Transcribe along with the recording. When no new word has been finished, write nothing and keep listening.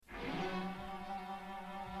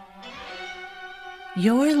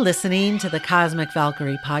You're listening to the Cosmic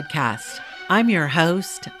Valkyrie podcast. I'm your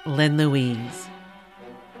host, Lynn Louise.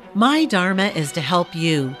 My dharma is to help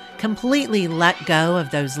you completely let go of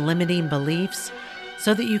those limiting beliefs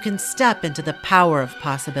so that you can step into the power of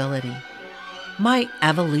possibility. My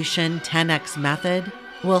Evolution 10X method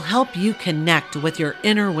will help you connect with your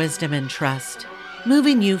inner wisdom and trust,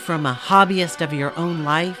 moving you from a hobbyist of your own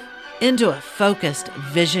life into a focused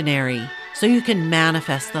visionary so you can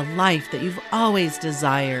manifest the life that you've always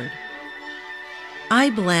desired. I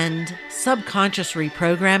blend subconscious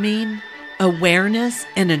reprogramming, awareness,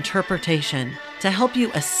 and interpretation to help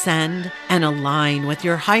you ascend and align with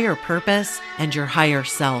your higher purpose and your higher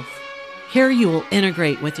self. Here you will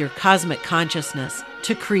integrate with your cosmic consciousness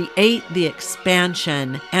to create the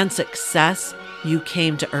expansion and success you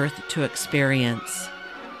came to Earth to experience.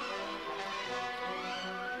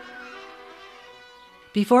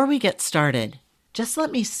 Before we get started, just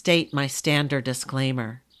let me state my standard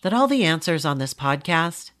disclaimer that all the answers on this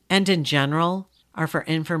podcast and in general are for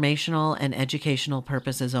informational and educational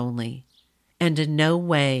purposes only, and in no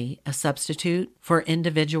way a substitute for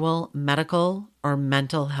individual medical or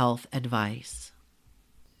mental health advice.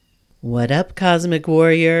 What up, Cosmic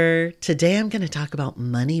Warrior? Today I'm going to talk about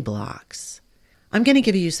money blocks. I'm going to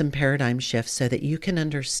give you some paradigm shifts so that you can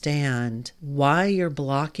understand why you're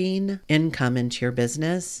blocking income into your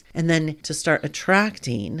business and then to start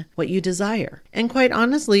attracting what you desire and quite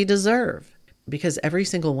honestly deserve. Because every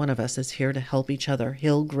single one of us is here to help each other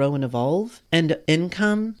heal, grow, and evolve. And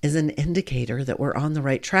income is an indicator that we're on the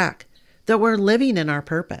right track, that we're living in our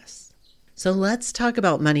purpose. So let's talk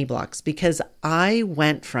about money blocks, because I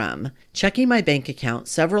went from checking my bank account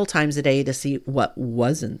several times a day to see what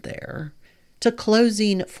wasn't there to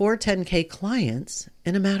closing 4 10K clients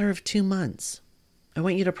in a matter of 2 months. I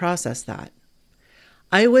want you to process that.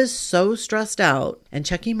 I was so stressed out and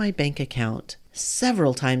checking my bank account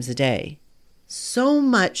several times a day. So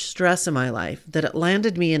much stress in my life that it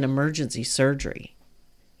landed me in emergency surgery.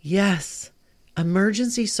 Yes,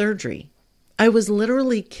 emergency surgery. I was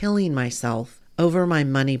literally killing myself over my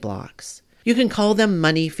money blocks. You can call them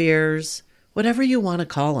money fears, whatever you want to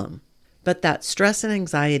call them. But that stress and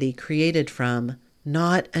anxiety created from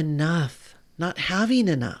not enough, not having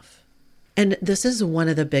enough. And this is one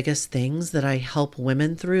of the biggest things that I help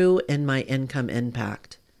women through in my Income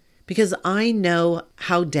Impact. Because I know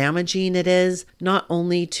how damaging it is, not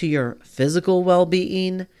only to your physical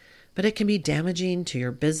well-being, but it can be damaging to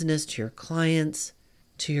your business, to your clients,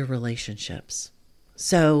 to your relationships.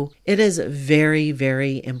 So it is very,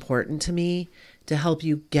 very important to me to help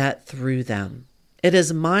you get through them. It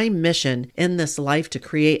is my mission in this life to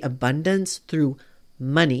create abundance through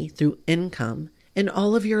money, through income in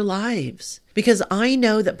all of your lives. Because I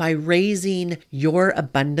know that by raising your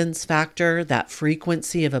abundance factor, that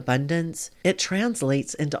frequency of abundance, it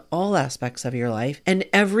translates into all aspects of your life and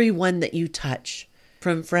everyone that you touch,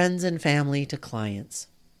 from friends and family to clients.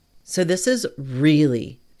 So this is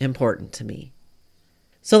really important to me.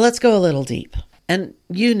 So let's go a little deep. And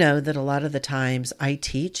you know that a lot of the times I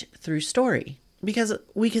teach through story, because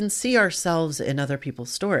we can see ourselves in other people's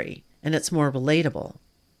story and it's more relatable.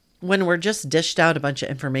 When we're just dished out a bunch of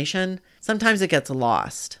information, sometimes it gets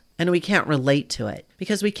lost and we can't relate to it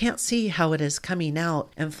because we can't see how it is coming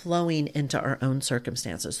out and flowing into our own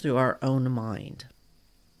circumstances through our own mind.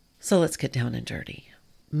 So let's get down and dirty.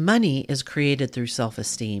 Money is created through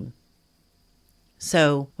self-esteem.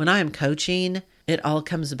 So when I am coaching, it all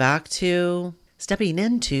comes back to stepping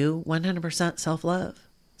into 100% self-love.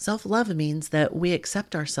 Self-love means that we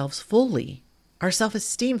accept ourselves fully. Our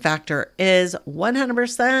self-esteem factor is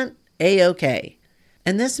 100% A-OK.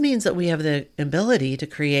 And this means that we have the ability to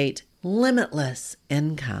create limitless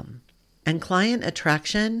income. And client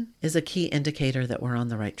attraction is a key indicator that we're on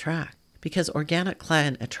the right track, because organic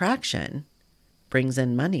client attraction brings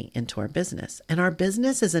in money into our business. And our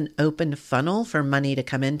business is an open funnel for money to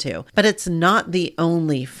come into, but it's not the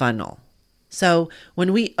only funnel. So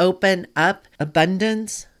when we open up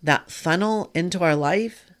abundance, that funnel into our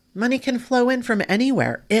life, money can flow in from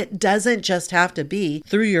anywhere. It doesn't just have to be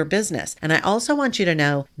through your business. And I also want you to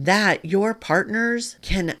know that your partners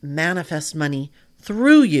can manifest money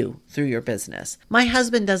through you, through your business. My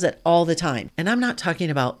husband does it all the time. And I'm not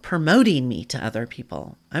talking about promoting me to other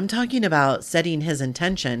people. I'm talking about setting his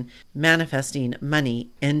intention, manifesting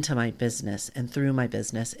money into my business and through my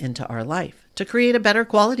business into our life to create a better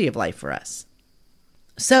quality of life for us.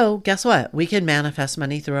 So guess what? We can manifest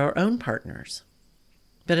money through our own partners.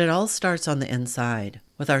 But it all starts on the inside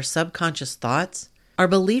with our subconscious thoughts, our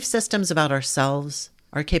belief systems about ourselves,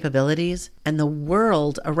 our capabilities, and the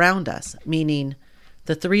world around us, meaning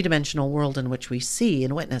the three-dimensional world in which we see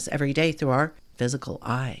and witness every day through our physical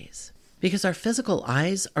eyes. Because our physical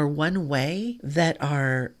eyes are one way that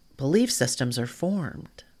our belief systems are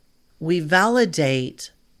formed. We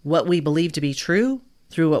validate what we believe to be true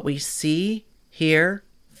through what we see, hear,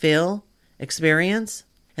 feel, experience.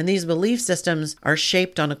 And these belief systems are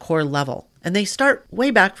shaped on a core level. And they start way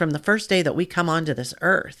back from the first day that we come onto this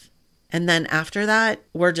earth. And then after that,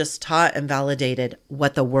 we're just taught and validated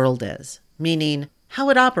what the world is, meaning how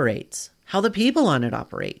it operates, how the people on it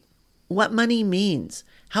operate, what money means,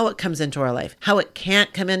 how it comes into our life, how it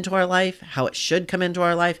can't come into our life, how it should come into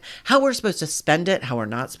our life, how we're supposed to spend it, how we're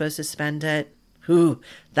not supposed to spend it. Ooh,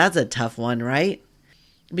 that's a tough one, right?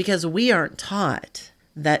 Because we aren't taught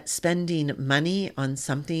that spending money on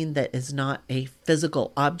something that is not a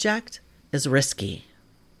physical object is risky.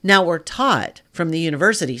 Now we're taught from the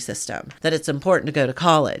university system that it's important to go to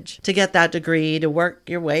college, to get that degree, to work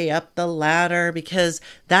your way up the ladder because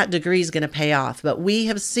that degree is going to pay off. But we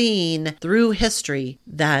have seen through history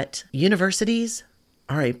that universities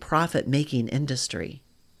are a profit-making industry.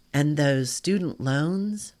 And those student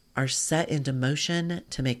loans are set into motion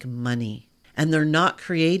to make money. And they're not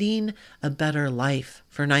creating a better life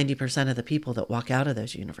for 90% of the people that walk out of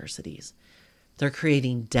those universities. They're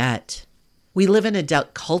creating debt. We live in a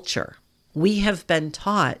debt culture. We have been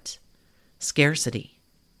taught scarcity.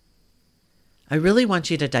 I really want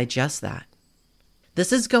you to digest that.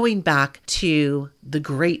 This is going back to the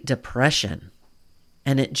Great Depression,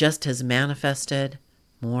 and it just has manifested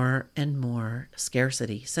more and more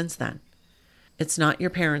scarcity since then. It's not your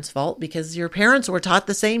parents' fault because your parents were taught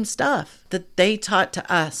the same stuff that they taught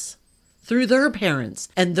to us through their parents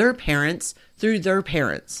and their parents through their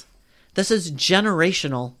parents. This is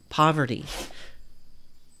generational poverty.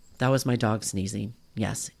 That was my dog sneezing.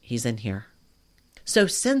 Yes, he's in here. So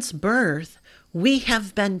since birth, we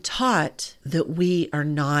have been taught that we are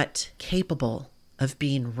not capable of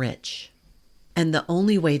being rich. And the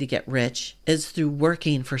only way to get rich is through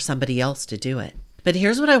working for somebody else to do it. But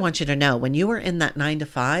here's what I want you to know. When you were in that 9 to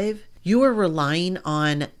 5, you were relying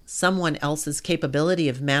on someone else's capability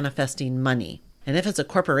of manifesting money. And if it's a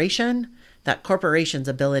corporation, that corporation's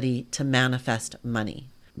ability to manifest money.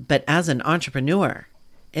 But as an entrepreneur,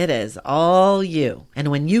 it is all you. And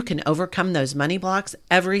when you can overcome those money blocks,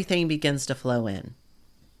 everything begins to flow in.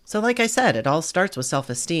 So like I said, it all starts with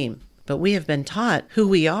self-esteem. But we have been taught who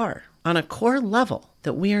we are on a core level,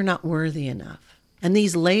 that we are not worthy enough. And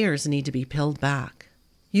these layers need to be peeled back.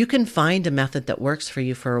 You can find a method that works for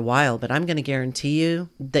you for a while, but I'm going to guarantee you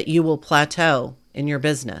that you will plateau in your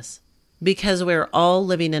business. Because we're all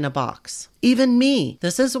living in a box. Even me.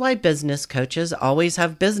 This is why business coaches always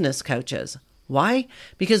have business coaches. Why?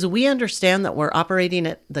 Because we understand that we're operating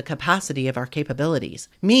at the capacity of our capabilities.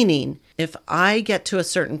 Meaning, if I get to a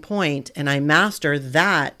certain point and I master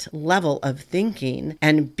that level of thinking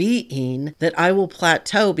and being, that I will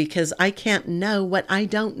plateau because I can't know what I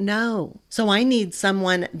don't know. So I need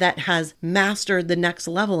someone that has mastered the next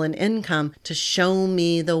level in income to show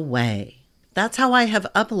me the way. That's how I have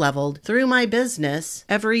up-leveled through my business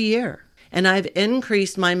every year. And I've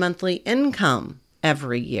increased my monthly income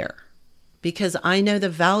every year because I know the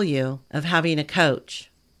value of having a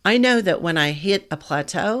coach. I know that when I hit a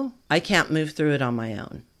plateau, I can't move through it on my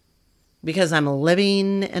own because I'm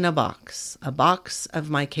living in a box of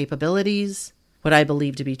my capabilities, what I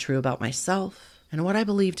believe to be true about myself, and what I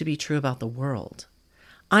believe to be true about the world.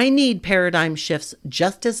 I need paradigm shifts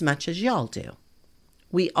just as much as y'all do.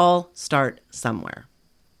 We all start somewhere.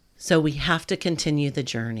 So we have to continue the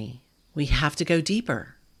journey. We have to go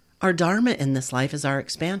deeper. Our dharma in this life is our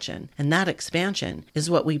expansion. And that expansion is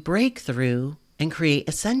what we break through and create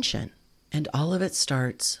ascension. And all of it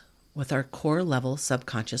starts with our core level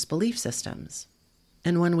subconscious belief systems.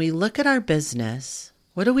 And when we look at our business,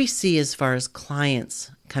 what do we see as far as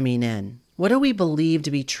clients coming in? What do we believe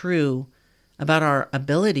to be true about our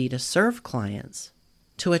ability to serve clients,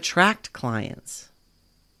 to attract clients?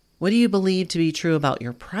 What do you believe to be true about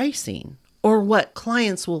your pricing or what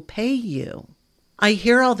clients will pay you? I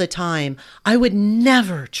hear all the time, I would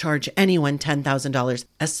never charge anyone $10,000,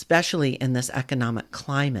 especially in this economic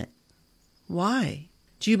climate. Why?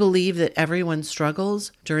 Do you believe that everyone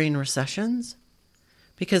struggles during recessions?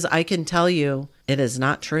 Because I can tell you it is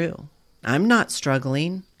not true. I'm not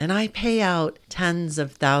struggling, and I pay out tens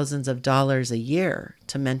of thousands of dollars a year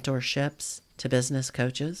to mentorships, to business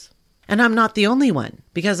coaches. And I'm not the only one,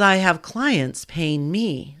 because I have clients paying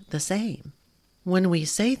me the same. When we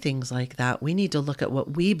say things like that, we need to look at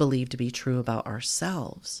what we believe to be true about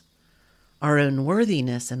ourselves, our own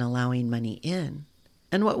worthiness in allowing money in,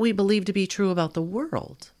 and what we believe to be true about the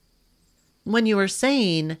world. When you are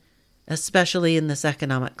saying especially in this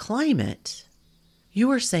economic climate, you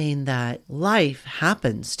are saying that life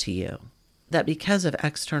happens to you, that because of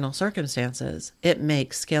external circumstances, it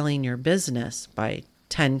makes scaling your business by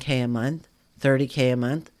 10K a month, 30K a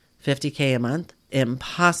month, 50K a month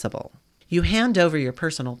impossible. You hand over your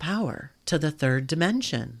personal power to the third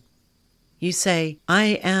dimension. You say,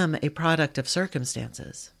 I am a product of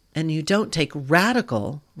circumstances, and you don't take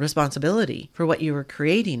radical responsibility for what you are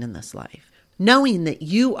creating in this life, knowing that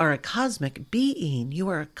you are a cosmic being, you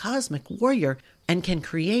are a cosmic warrior, and can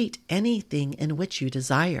create anything in which you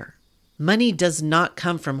desire. Money does not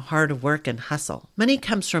come from hard work and hustle. Money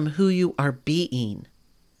comes from who you are being.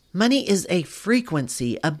 Money is a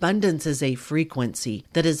frequency. Abundance is a frequency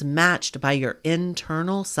that is matched by your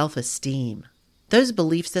internal self-esteem. Those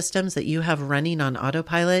belief systems that you have running on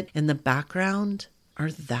autopilot in the background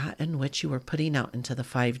are that in which you are putting out into the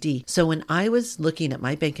 5D. So when I was looking at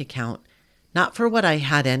my bank account, not for what I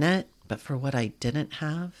had in it, but for what I didn't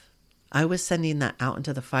have, I was sending that out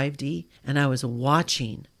into the 5D, and I was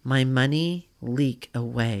watching my money leak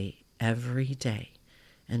away every day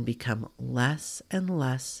and become less and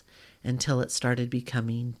less until it started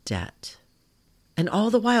becoming debt. And all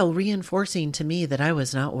the while reinforcing to me that I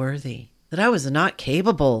was not worthy, that I was not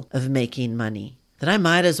capable of making money, that I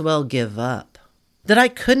might as well give up, that I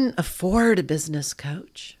couldn't afford a business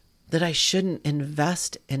coach, that I shouldn't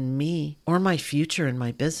invest in me or my future in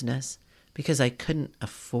my business because I couldn't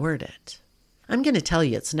afford it. I'm going to tell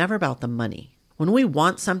you, it's never about the money. When we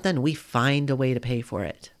want something, we find a way to pay for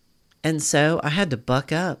it. And so I had to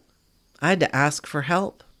buck up. I had to ask for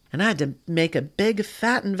help. And I had to make a big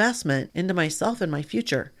fat investment into myself and my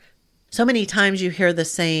future. So many times you hear the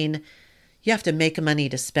saying, you have to make money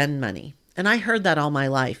to spend money. And I heard that all my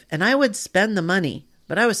life. And I would spend the money,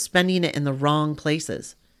 but I was spending it in the wrong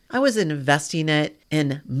places. I was investing it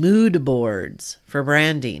in mood boards for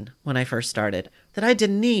branding when I first started that I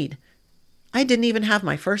didn't need. I didn't even have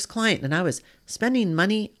my first client, and I was spending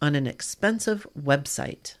money on an expensive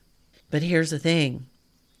website. But here's the thing.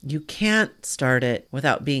 You can't start it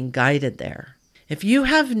without being guided there. If you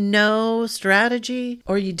have no strategy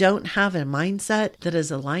or you don't have a mindset that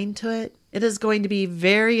is aligned to it, it is going to be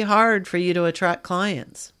very hard for you to attract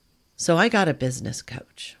clients. So I got a business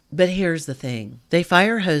coach. But here's the thing. They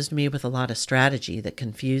fire hosed me with a lot of strategy that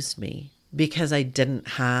confused me because I didn't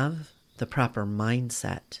have the proper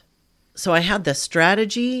mindset. So I had the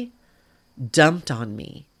strategy dumped on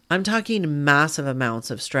me. I'm talking massive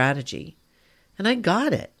amounts of strategy. And I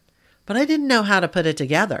got it. But I didn't know how to put it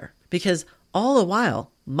together because all the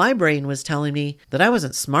while, my brain was telling me that I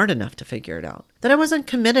wasn't smart enough to figure it out, that I wasn't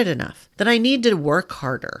committed enough, that I needed to work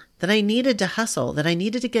harder, that I needed to hustle, that I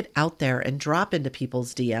needed to get out there and drop into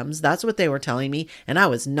people's DMs. That's what they were telling me, and I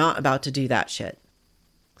was not about to do that shit.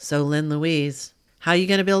 So Lynn Louise, how are you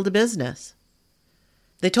going to build a business?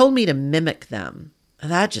 They told me to mimic them.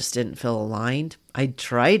 That just didn't feel aligned. I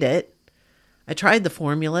tried it. I tried the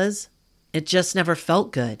formulas. It just never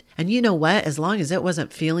felt good. And you know what? As long as it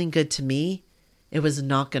wasn't feeling good to me, it was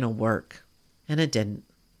not going to work. And it didn't.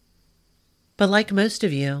 But like most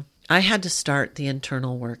of you, I had to start the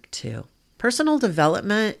internal work too. Personal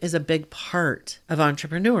development is a big part of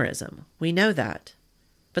entrepreneurism. We know that.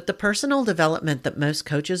 But the personal development that most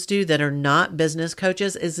coaches do that are not business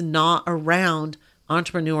coaches is not around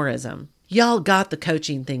entrepreneurism. Y'all got the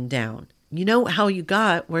coaching thing down. You know how you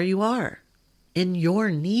got where you are in your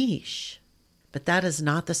niche. But that is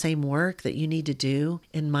not the same work that you need to do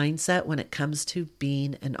in mindset when it comes to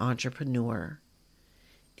being an entrepreneur.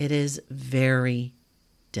 It is very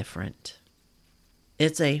different.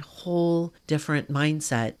 It's a whole different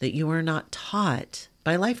mindset that you are not taught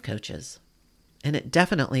by life coaches. And it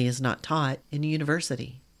definitely is not taught in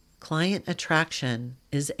university. Client attraction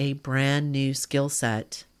is a brand new skill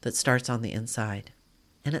set that starts on the inside.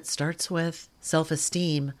 And it starts with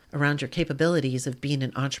self-esteem around your capabilities of being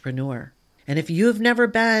an entrepreneur. And if you've never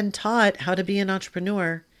been taught how to be an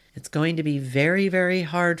entrepreneur, it's going to be very, very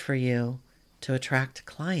hard for you to attract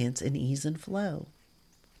clients in ease and flow.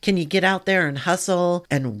 Can you get out there and hustle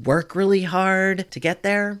and work really hard to get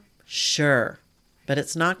there? Sure. But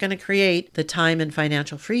it's not going to create the time and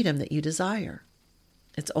financial freedom that you desire.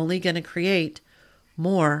 It's only going to create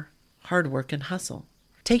more hard work and hustle,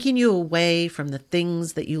 taking you away from the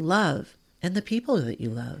things that you love and the people that you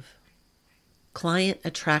love. Client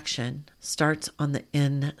attraction starts on the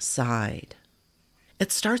inside. It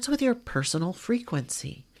starts with your personal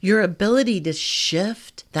frequency, your ability to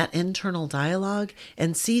shift that internal dialogue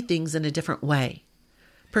and see things in a different way,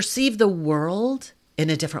 perceive the world in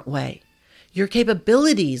a different way, your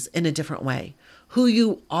capabilities in a different way, who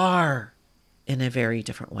you are in a very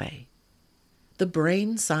different way. The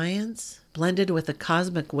brain science, blended with the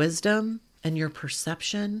cosmic wisdom and your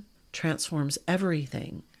perception, transforms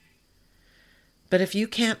everything. But if you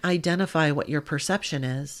can't identify what your perception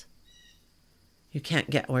is, you can't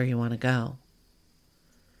get where you want to go.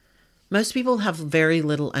 Most people have very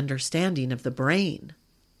little understanding of the brain.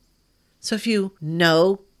 So if you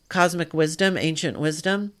know cosmic wisdom, ancient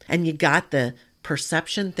wisdom, and you got the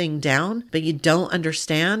perception thing down, but you don't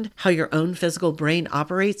understand how your own physical brain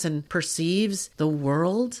operates and perceives the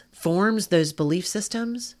world, forms those belief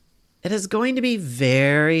systems, it is going to be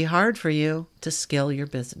very hard for you to scale your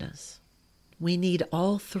business. We need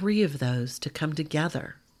all three of those to come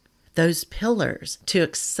together. Those pillars to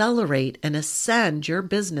accelerate and ascend your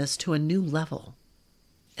business to a new level.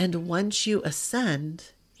 And once you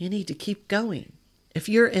ascend, you need to keep going. If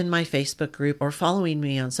you're in my Facebook group or following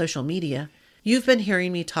me on social media, you've been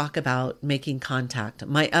hearing me talk about Making Contact,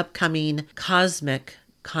 my upcoming cosmic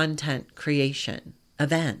content creation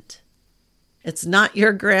event. It's not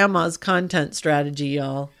your grandma's content strategy,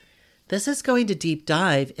 y'all. This is going to deep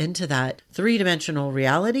dive into that three-dimensional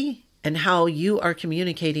reality and how you are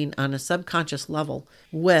communicating on a subconscious level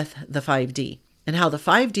with the 5D and how the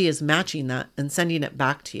 5D is matching that and sending it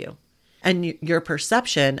back to you. And your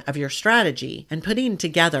perception of your strategy and putting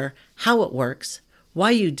together how it works, why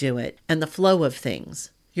you do it, and the flow of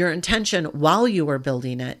things. Your intention while you are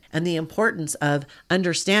building it, and the importance of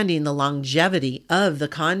understanding the longevity of the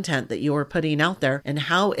content that you are putting out there and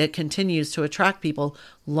how it continues to attract people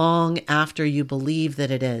long after you believe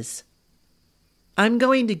that it is. I'm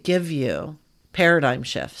going to give you paradigm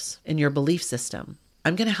shifts in your belief system.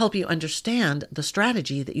 I'm going to help you understand the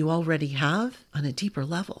strategy that you already have on a deeper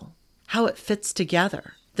level, how it fits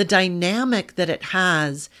together, the dynamic that it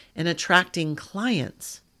has in attracting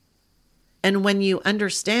clients. And when you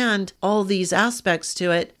understand all these aspects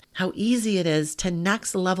to it, how easy it is to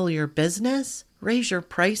next level your business, raise your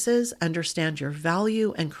prices, understand your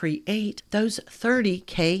value, and create those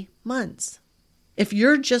 30K months. If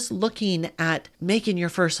you're just looking at making your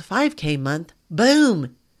first 5K month,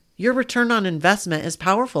 boom, your return on investment is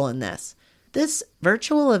powerful in this. This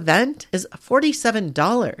virtual event is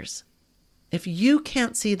 $47. If you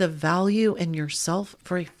can't see the value in yourself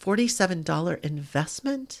for a $47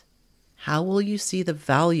 investment, how will you see the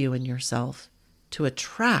value in yourself to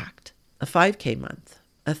attract a 5K month,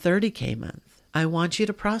 a 30K month? I want you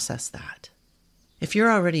to process that. If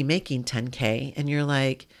you're already making 10K and you're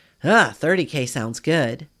like, 30K sounds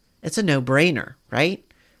good, it's a no-brainer, right?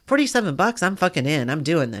 $47, I'm fucking in. I'm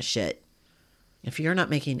doing this shit. If you're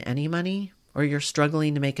not making any money or you're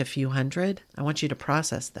struggling to make a few hundred, I want you to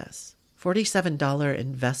process this. $47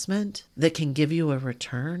 investment that can give you a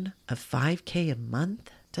return of 5K a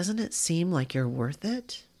month? Doesn't it seem like you're worth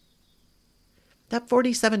it? That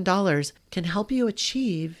 $47 can help you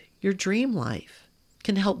achieve your dream life,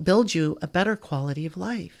 can help build you a better quality of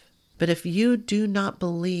life. But if you do not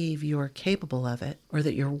believe you are capable of it, or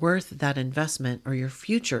that you're worth that investment, or your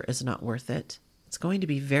future is not worth it, it's going to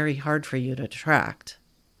be very hard for you to attract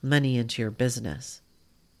money into your business.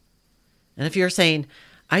 And if you're saying,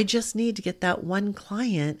 I just need to get that one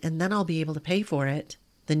client and then I'll be able to pay for it,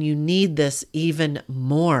 then you need this even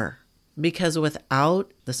more. Because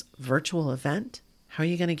without this virtual event, how are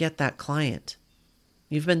you going to get that client?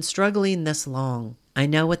 You've been struggling this long. I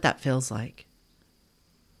know what that feels like.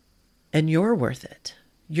 And you're worth it.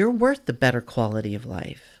 You're worth the better quality of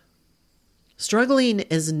life. Struggling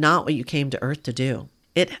is not what you came to Earth to do.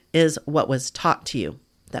 It is what was taught to you,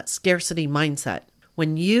 that scarcity mindset.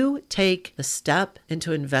 When you take the step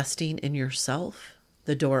into investing in yourself,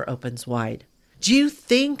 the door opens wide. Do you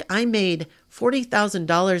think I made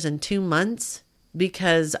 $40,000 in 2 months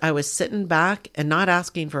because I was sitting back and not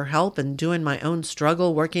asking for help and doing my own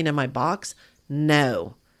struggle working in my box?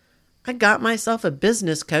 No. I got myself a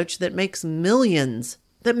business coach that makes millions,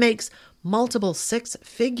 that makes multiple 6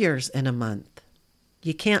 figures in a month.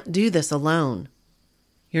 You can't do this alone.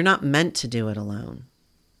 You're not meant to do it alone.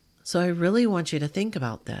 So I really want you to think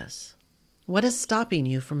about this. What is stopping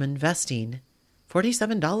you from investing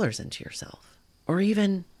 $47 into yourself? Or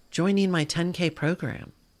even joining my 10K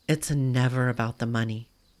program? It's never about the money.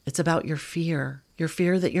 It's about your fear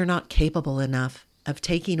that you're not capable enough of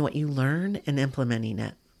taking what you learn and implementing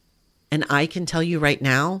it. And I can tell you right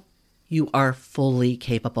now, you are fully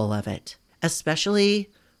capable of it, especially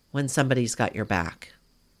when somebody's got your back.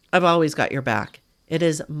 I've always got your back. It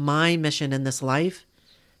is my mission in this life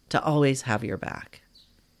to always have your back.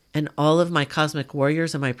 And all of my cosmic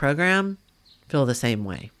warriors in my program feel the same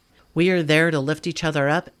way. We are there to lift each other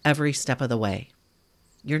up every step of the way.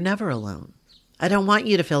 You're never alone. I don't want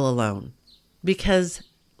you to feel alone because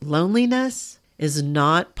loneliness is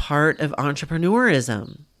not part of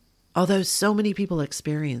entrepreneurism, although so many people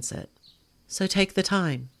experience it. So take the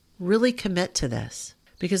time, really commit to this,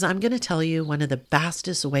 because I'm going to tell you one of the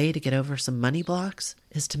fastest way to get over some money blocks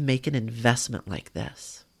is to make an investment like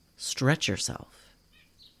this. Stretch yourself.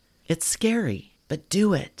 It's scary, but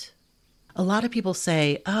do it. A lot of people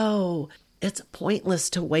say, oh, it's pointless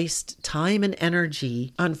to waste time and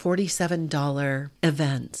energy on $47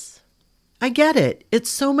 events. I get it. It's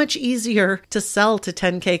so much easier to sell to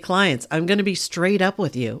 10K clients. I'm going to be straight up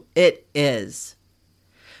with you. It is.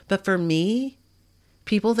 But for me,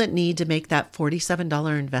 people that need to make that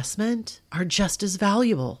 $47 investment are just as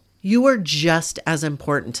valuable. You are just as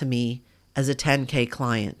important to me as a 10K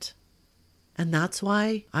client. And that's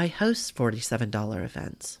why I host $47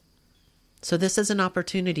 events. So this is an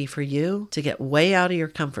opportunity for you to get way out of your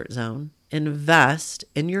comfort zone, invest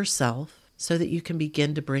in yourself so that you can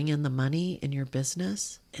begin to bring in the money in your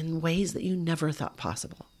business in ways that you never thought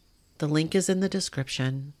possible. The link is in the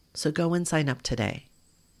description, so go and sign up today.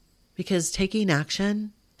 Because taking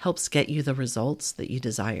action helps get you the results that you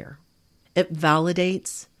desire. It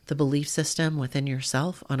validates the belief system within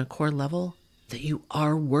yourself on a core level that you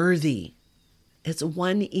are worthy. It's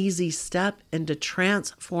one easy step into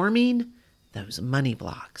transforming those money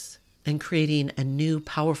blocks and creating a new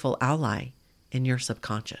powerful ally in your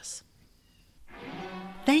subconscious.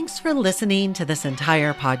 Thanks for listening to this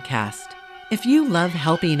entire podcast. If you love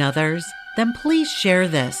helping others, then please share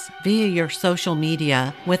this via your social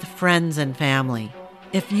media with friends and family.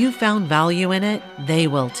 If you found value in it, they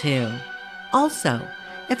will too. Also,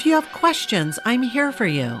 if you have questions, I'm here for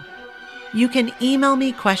you. You can email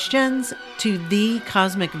me questions to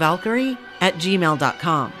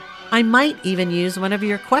thecosmicvalkyrie@gmail.com. I might even use one of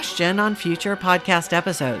your questions on future podcast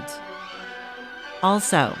episodes.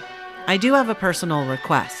 Also, I do have a personal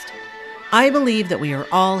request. I believe that we are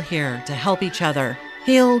all here to help each other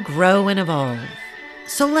heal, grow, and evolve.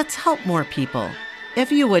 So let's help more people.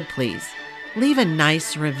 If you would please, leave a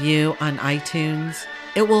nice review on iTunes.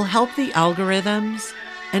 It will help the algorithms,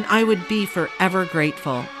 and I would be forever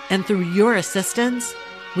grateful. And through your assistance,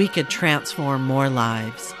 we could transform more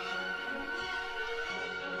lives.